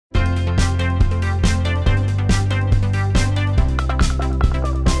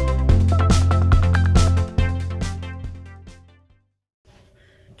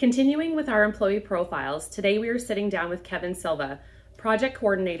Continuing with our employee profiles, today we are sitting down with Kevin Silva, project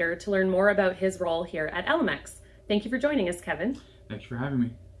coordinator, to learn more about his role here at Elemex. Thank you for joining us, Kevin. Thank you for having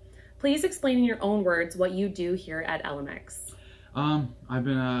me. Please explain in your own words what you do here at Elemex. I've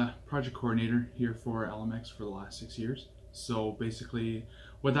been a project coordinator here for Elemex for the last 6 years. So basically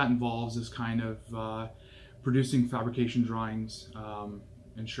what that involves is kind of producing fabrication drawings,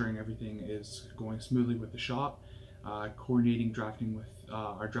 ensuring everything is going smoothly with the shop, coordinating drafting with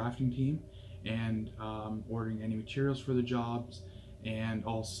our drafting team, and ordering any materials for the jobs, and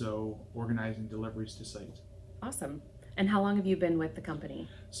also organizing deliveries to site. Awesome. And how long have you been with the company?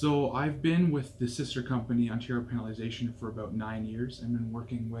 So I've been with the sister company, Ontario Panelization, for about 9 years, and been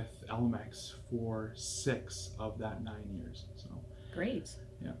working with Elemex for 6 of that 9 years. So great.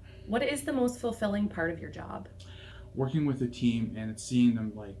 Yeah. What is the most fulfilling part of your job? Working with the team and seeing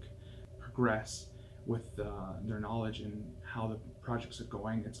them progress with their knowledge and how the projects are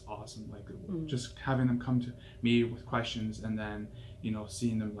going. It's awesome. Just having them come to me with questions and then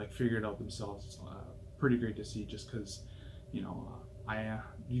seeing them figure it out themselves. It's pretty great to see, just because I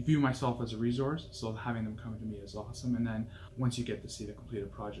view myself as a resource, so having them come to me is awesome. And then once you get to see the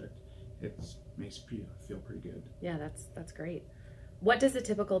completed project, it makes you feel pretty good. Yeah, that's great. What does a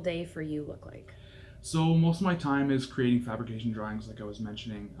typical day for you look like? So most of my time is creating fabrication drawings, like I was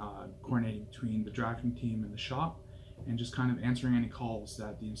mentioning, coordinating between the drafting team and the shop, and just kind of answering any calls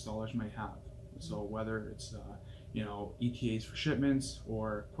that the installers might have. So whether it's ETAs for shipments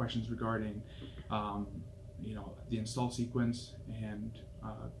or questions regarding the install sequence, and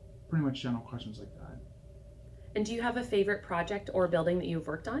pretty much general questions like that. And do you have a favorite project or building that you've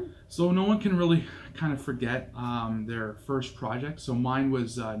worked on? So no one can really kind of forget their first project. So mine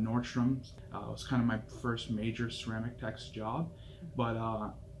was Nordstrom's. It was kind of my first major ceramic text job. But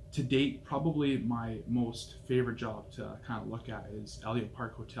to date, probably my most favorite job to kind of look at is Elliott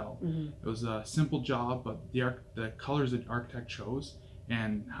Park Hotel. It was a simple job, but the colors that the architect chose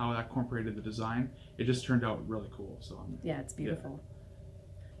and how that incorporated the design, it just turned out really cool. So yeah, it's beautiful. Yeah.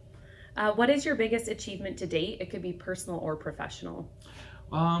 What is your biggest achievement to date? It could be personal or professional.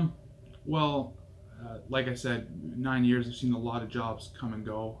 Well, like I said, 9 years, I've seen a lot of jobs come and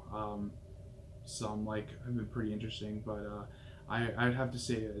go. Some have been pretty interesting, but I'd have to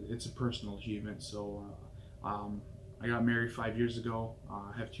say it's a personal achievement. So I got married 5 years ago.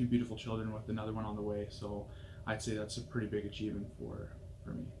 I have 2 beautiful children with another one on the way. So I'd say that's a pretty big achievement for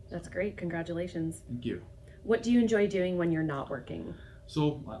me. That's great. Congratulations. Thank you. What do you enjoy doing when you're not working?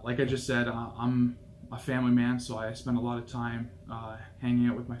 So like I just said, I'm a family man, so I spend a lot of time hanging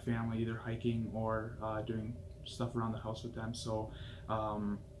out with my family, either hiking or doing stuff around the house with them. So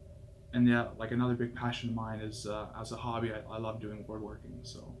and yeah, another big passion of mine is as a hobby, I love doing woodworking,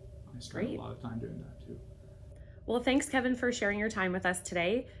 so I spend a lot of time doing that too. Well, thanks, Kevin, for sharing your time with us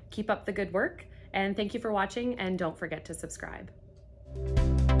today. Keep up the good work, and thank you for watching, and don't forget to subscribe.